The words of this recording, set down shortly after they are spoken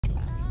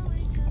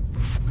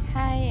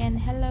Hi and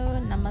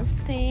hello,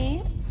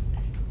 namaste.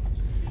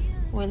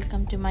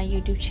 Welcome to my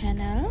YouTube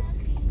channel.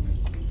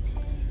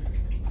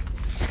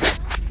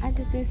 आज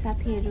चाहिँ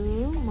साथीहरु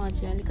म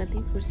चाहिँ अलिकति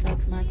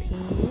फुर्सदमा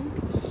थिएँ।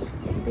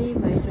 त्यही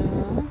भएर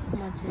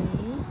म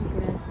चाहिँ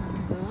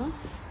बुढासँग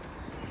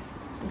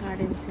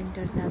गार्डन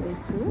सेन्टर जाँदै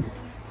छु।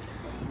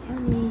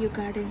 अनि यो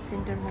गार्डन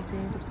सेन्टरमा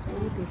चाहिँ कस्तो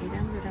धेरै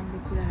राम्रो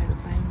कुराहरु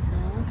पाइन्छ।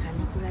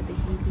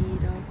 खानेकुरादेखि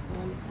लिएर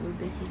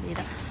फलफुलदेखि लिएर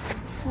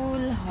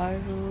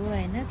फुलहरु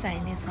हैन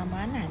चाहिने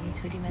सामान हामी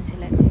छोरी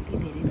मान्छेलाई कति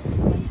धेरै छ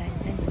सामान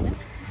चाहिन्छ नि हैन।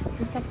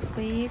 त्यो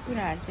सबै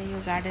कुराहरु चाहिँ यो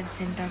गार्डन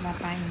सेन्टरमा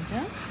पाइन्छ।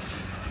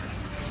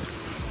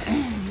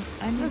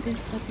 अनि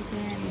त्यसपछि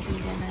चाहिँ हामी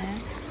दुईजना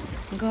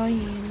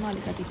गयौँ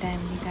अलिकति टाइम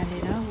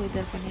निकालेर।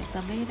 वेदर पनि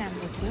एकदमै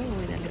राम्रो थियो,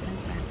 वेदरले पनि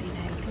साथ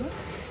दिइरहेको थियो।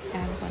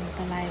 काम गर्न त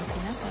लागेको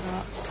थिएन तर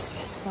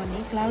पनि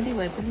क्लाउडी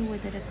भए पनि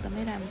वेदर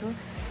एकदमै राम्रो,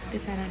 त्यो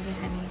कारणले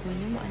हामी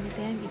गयौँ। अनि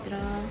त्यहाँ भित्र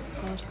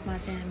फर्स्टमा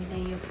चाहिँ हामीले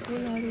यो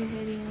फुलहरु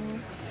हेर्यौं।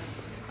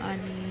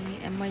 अनि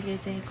मैले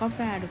चाहिँ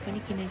कपडाहरु पनि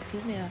किनेको छु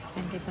मेरो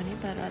हस्बेन्डले पनि,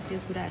 तर त्यो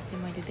कुराहरु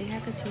चाहिँ मैले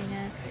देखाएको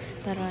छुइनँ।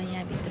 तर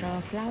यहाँ भित्र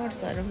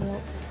फ्लावर्सहरु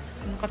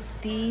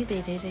कति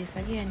धेरै रहेछ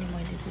कि, अनि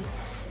मैले चाहिँ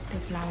त्यो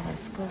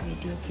फ्लावर्सको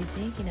भिडियो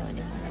खिचेँ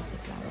किनभने मलाई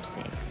चाहिँ फ्लावर्स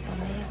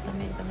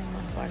एकदमै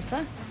मन पर्छ।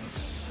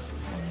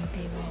 अनि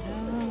त्यही भएर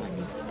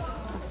अनि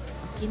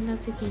किन्न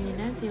चाहिँ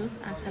किनेन, जे होस्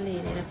आँखाले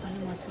हेरेर पनि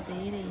म चाहिँ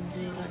धेरै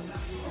इन्जोय गर्ने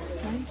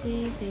मान्छे,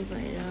 त्यही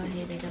भएर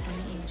हेरेर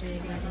पनि इन्जोय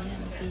गरेँ।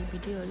 अनि केही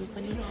भिडियोहरु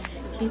पनि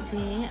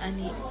खिचेँ।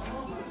 अनि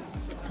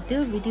त्यो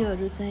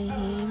भिडियोहरु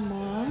चाहिँ म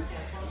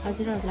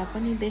हजुरहरुलाई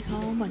पनि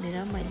देखाउँ भनेर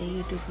मैले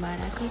युट्युबमा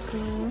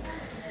राखेको।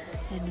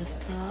 हेर्नुस्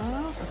त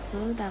कस्तो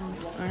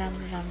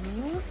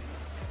राम्रो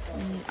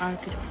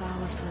अर्किड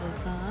फ्लावर्सहरु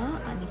छ।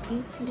 अनि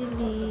पिस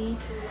लिली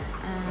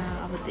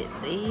अब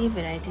धेरै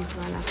भेराइटिज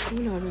वाला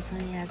फुलहरु छ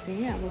यहाँ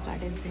चाहिँ। अब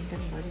गार्डन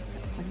सेन्टर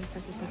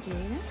भनिसकेपछि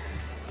हैन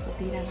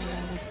कति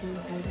राम्रो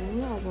फुलहरु,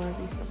 अब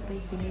यी सबै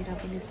किनेर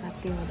पनि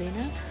साध्य हुँदैन।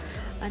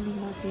 अनि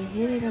म चाहिँ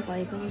हेरेर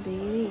भए पनि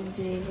धेरै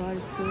इन्जोय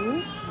गर्छु,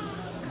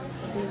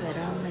 त्यही भएर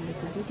मैले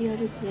चाहिँ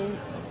भिडियोहरु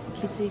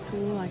खिचेको।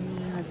 अनि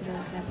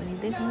हजुरहरुलाई पनि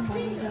देखाउँ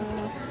भनेर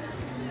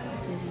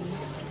यसरी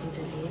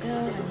खिचेर लिएर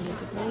अनि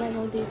युट्युबमा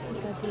लगाउँदैछु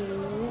साथीहरु।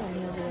 अनि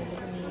हजुरहरुले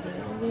पनि हेरेर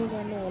इन्जोय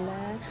गर्नु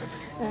होला।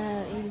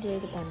 इन्जोय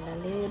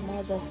भन्नाले म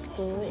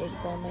जस्तो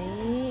एकदमै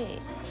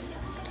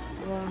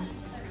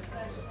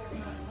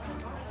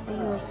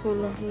यो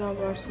फुल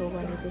लभर्स हो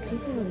भने त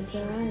ठिकै हुन्छ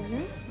हैन।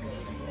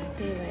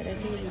 त्यही भएर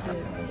केही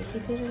भिडियोहरु पनि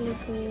खिचेर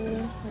ल्याएको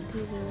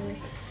साथीहरु।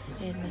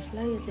 हेर्नुस् ल,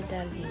 यो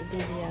चाहिँ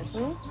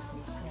डेलियाको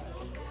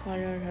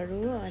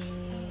कलरहरु। अनि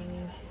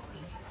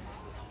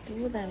कस्तो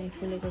दामी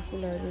फुलेको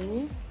फुलहरु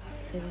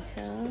यसरी छ।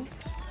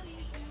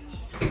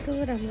 यस्तो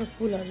राम्रो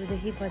फुलहरु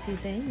देखेपछि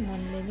चाहिँ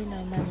मनले नि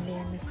नमान्ने।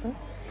 हेर्नुस् त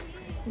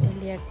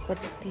डेलियाको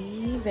कति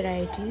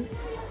भेराइटिज।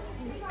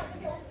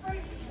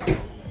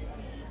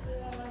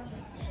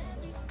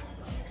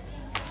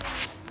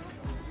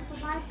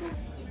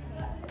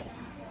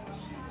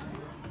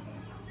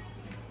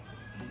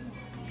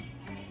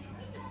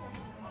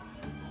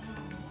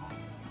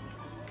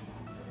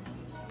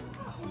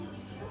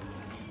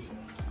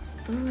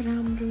 कस्तो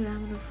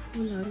राम्रो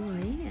फुलहरु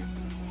है।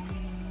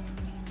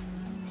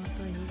 म त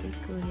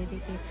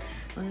हेरेको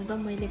हुन त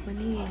मैले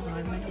पनि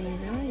घरमा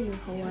लिएर यो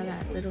फवाला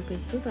हातले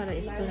रोपेको छु, तर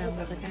यस्तो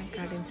राम्रो त कहाँ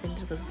गार्डन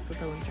सेन्टरको जस्तो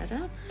त हुन्छ र।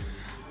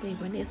 त्यही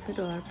पनि यसो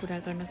रहर पुरा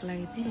गर्नको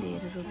लागि चाहिँ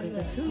लिएर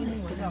रोपेको छु।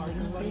 यस्तो राम्रो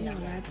त हुँदैन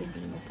होला,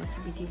 त्यही म पछि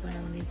भिडियो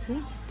बनाउने छु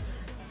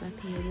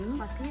साथीहरु।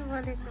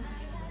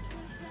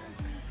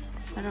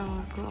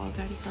 रहरको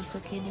अगाडि कस्तो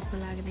खेनेको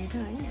लाग्ने र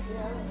है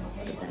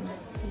यस्तो दामी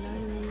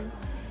फुलहरु।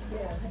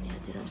 अनि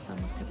हजुरहरु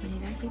समक्ष पनि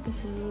राखेको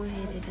छु,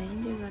 हेरेर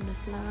इन्जोय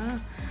गर्नुस् ल।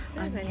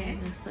 अनि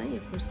हेर्नुस् त यो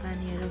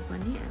खुर्सानीहरु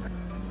पनि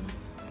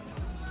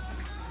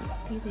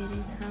कति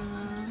धेरै छ।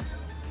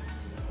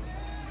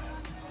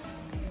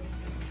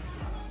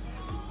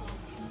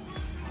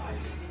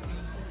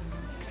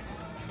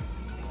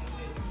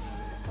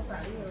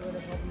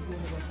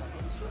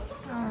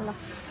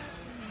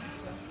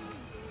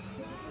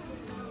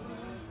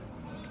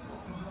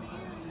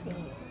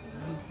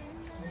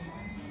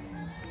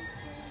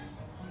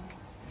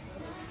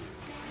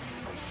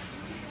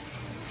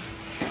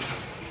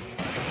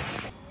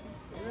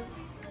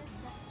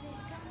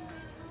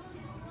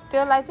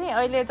 त्यसलाई चाहिँ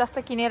अहिले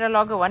जस्तो किनेर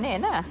लग्यो भने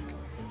हैन,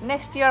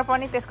 नेक्स्ट इयर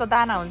पनि त्यसको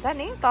दाना हुन्छ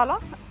नि तल,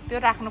 त्यो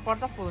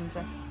राख्नुपर्छ, हुन्छ।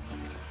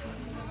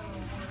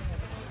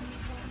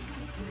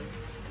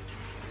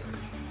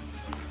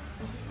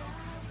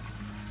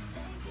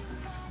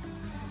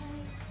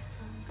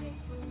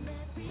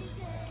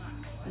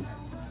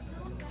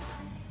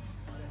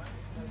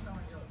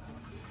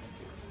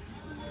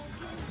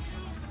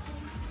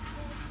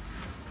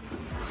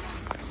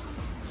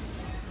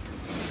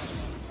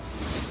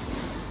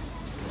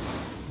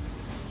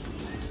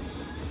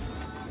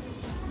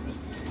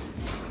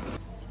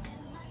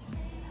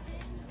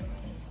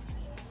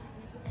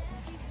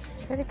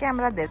 फेरि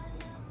क्यामेरा धेरै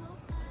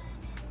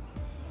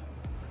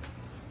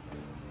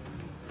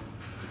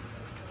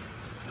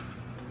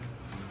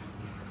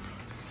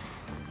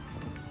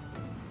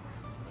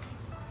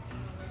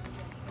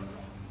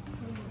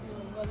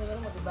ल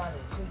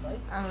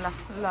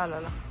ल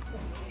ल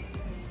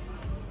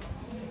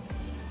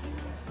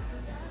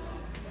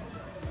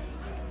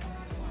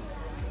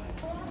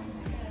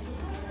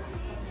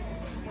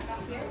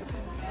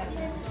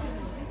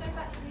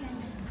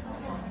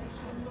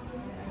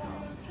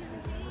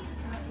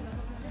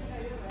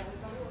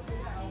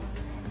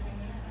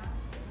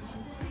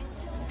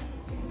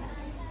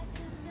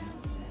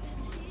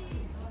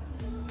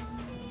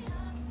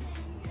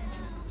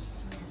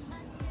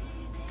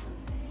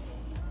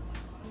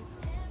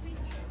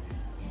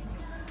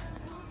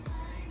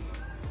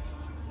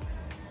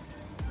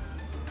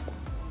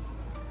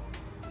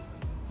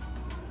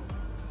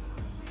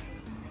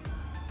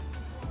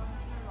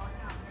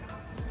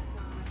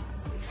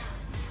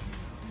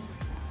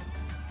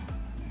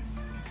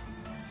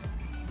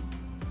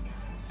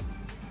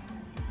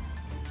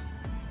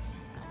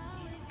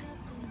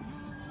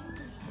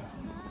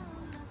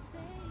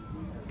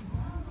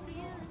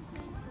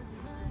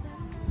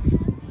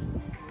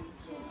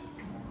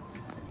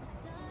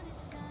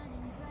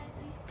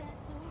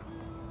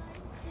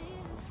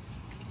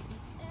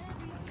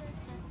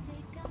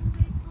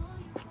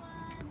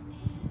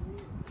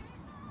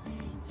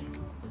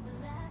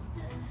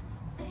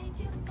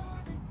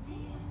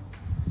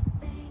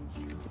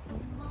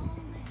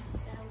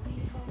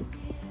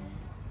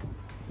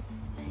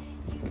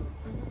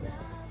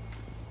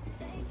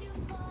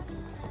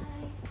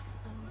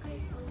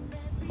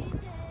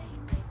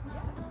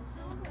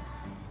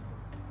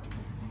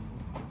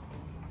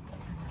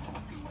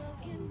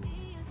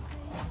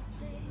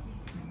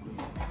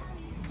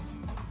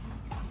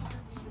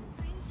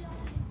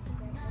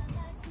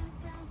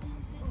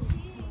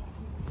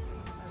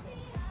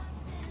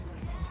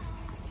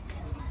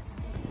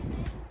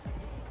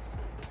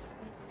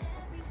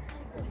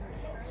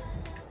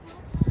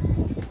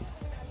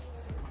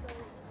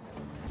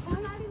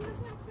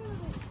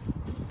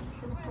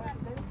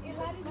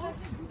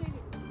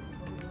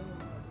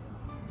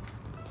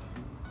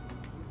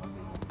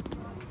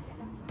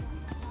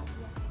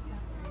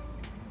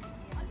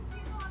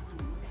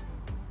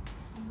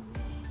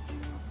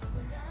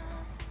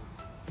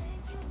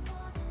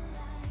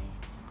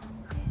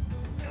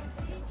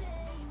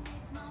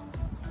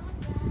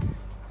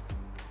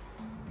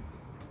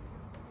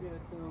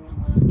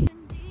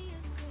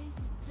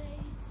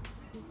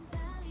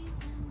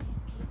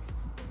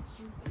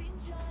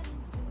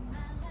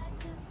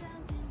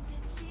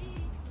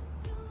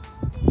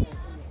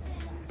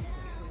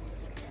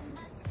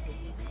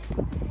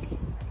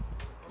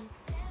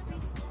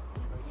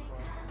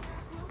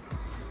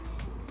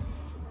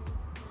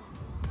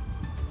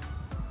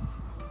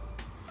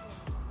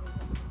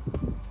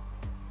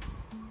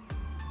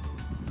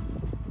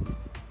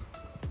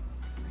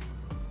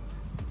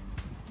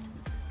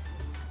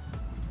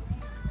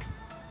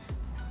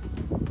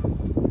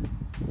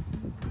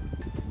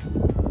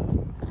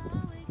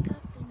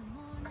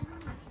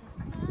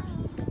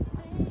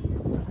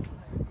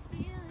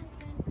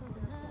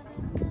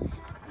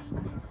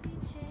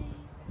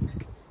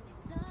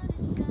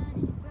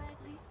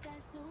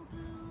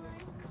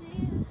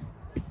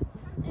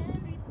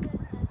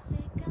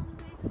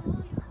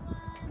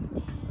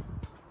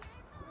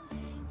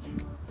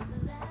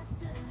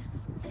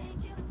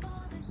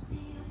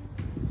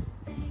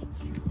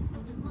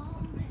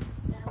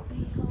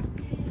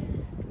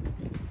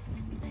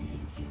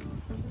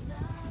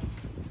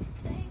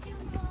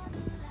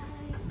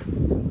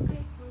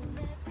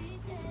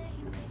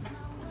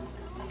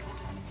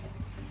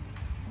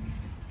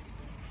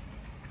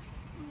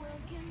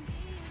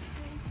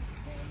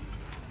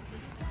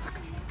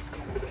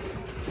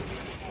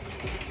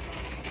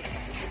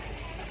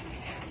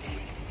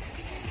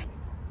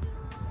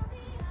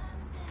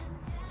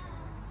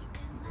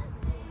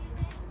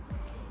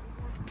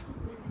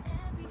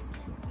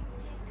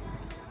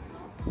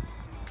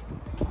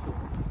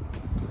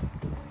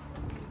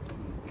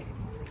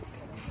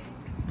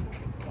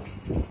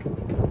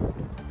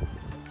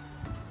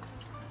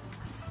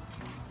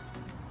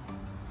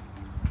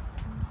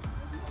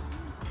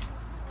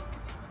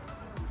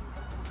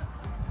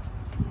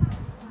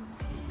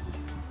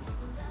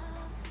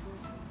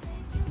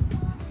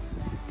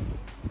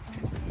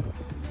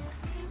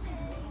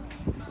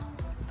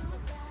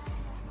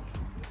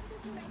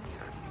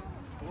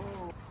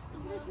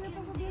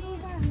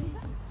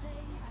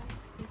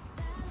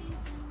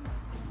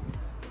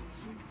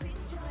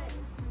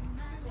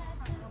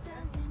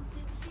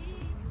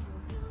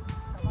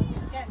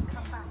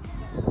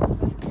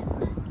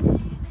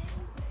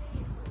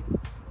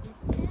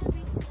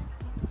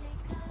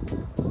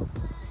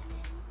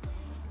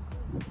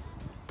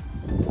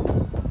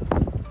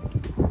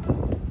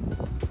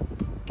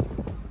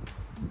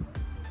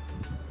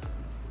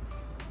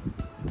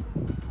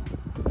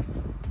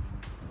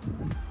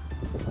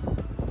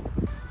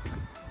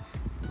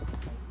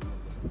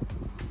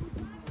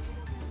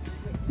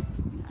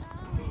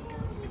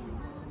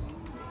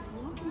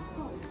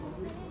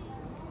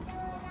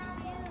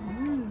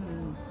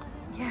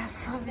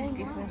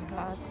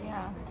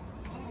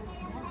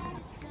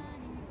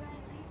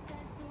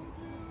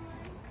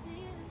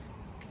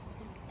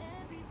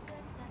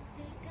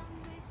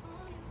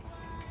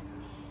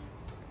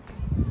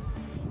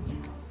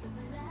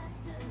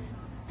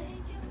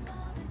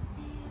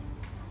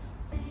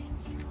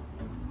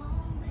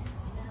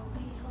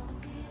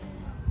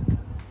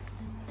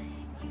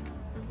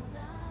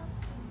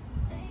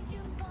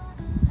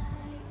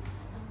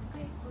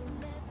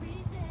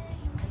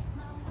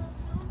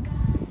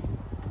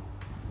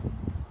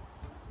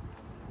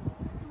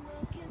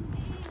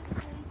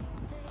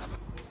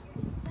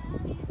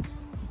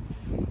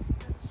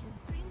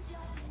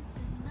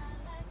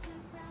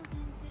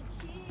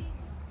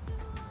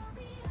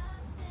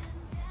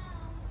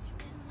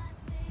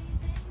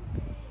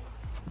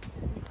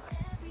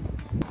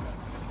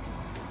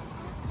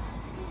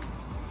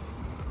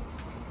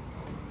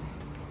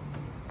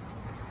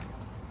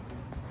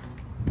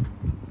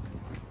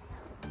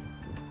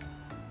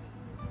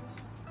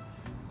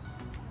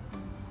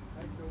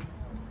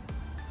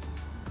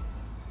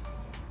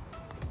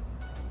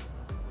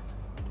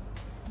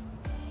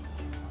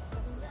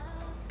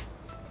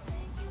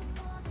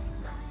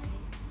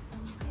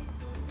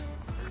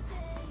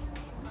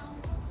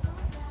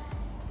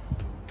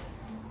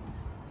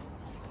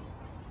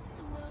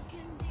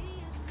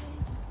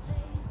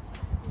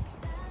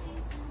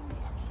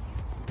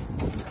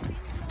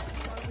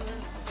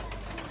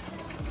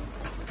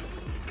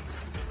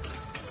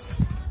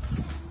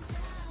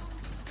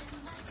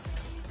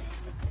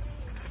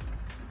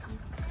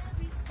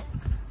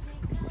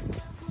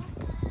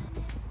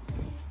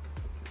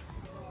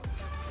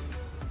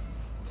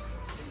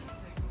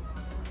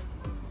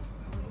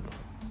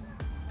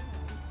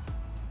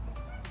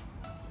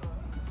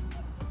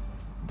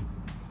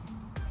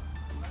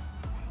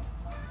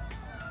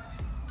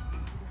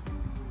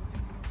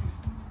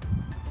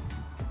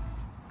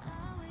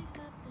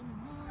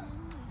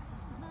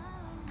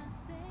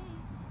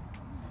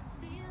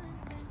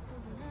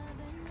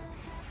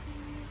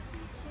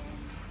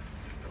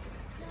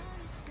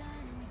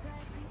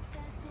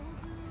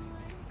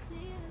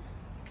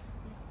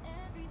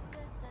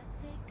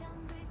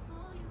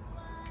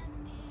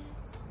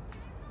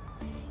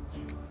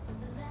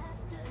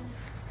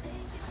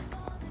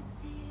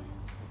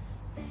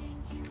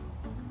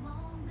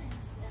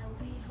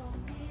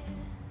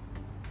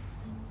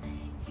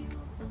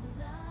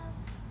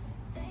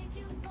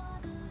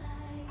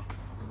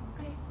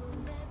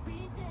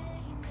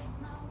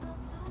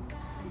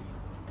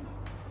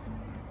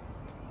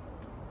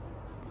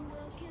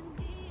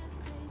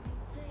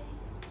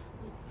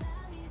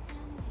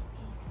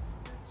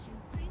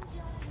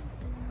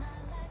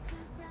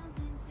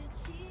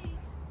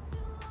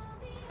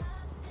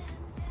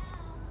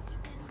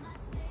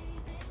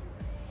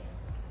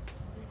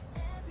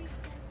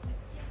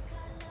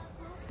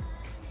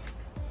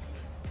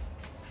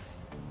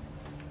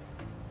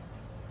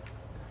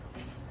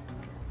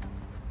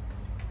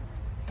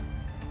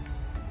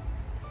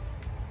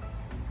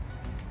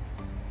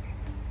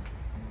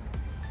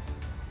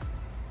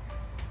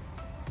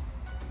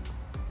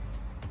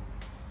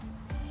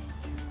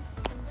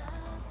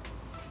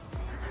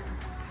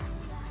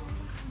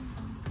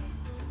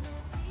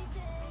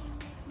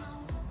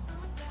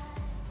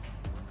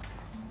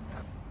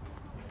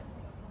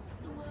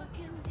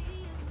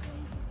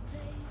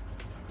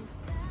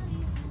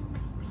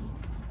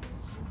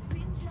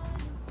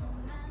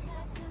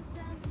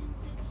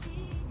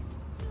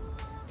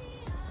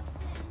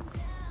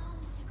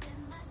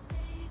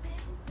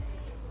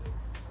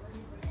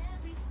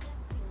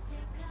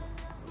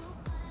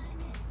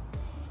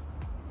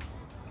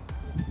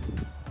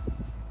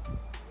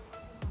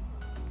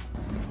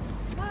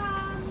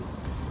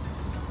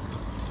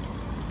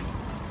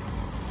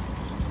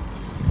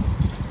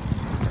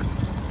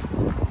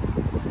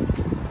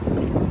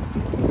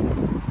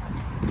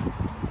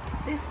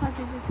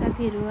त्यसपछि चाहिँ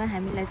साथीहरू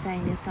हामीलाई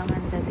चाहिने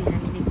सामान जति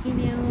हामीले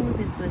किन्यौँ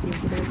त्यसपछि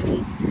बुढाबुढी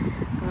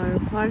घर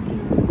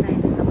फर्क्यौँ।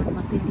 चाहिने सामान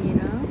मात्रै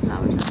लिएर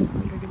फ्लावर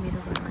अलरेडी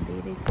मेरो घरमा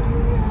धेरै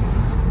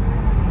छ।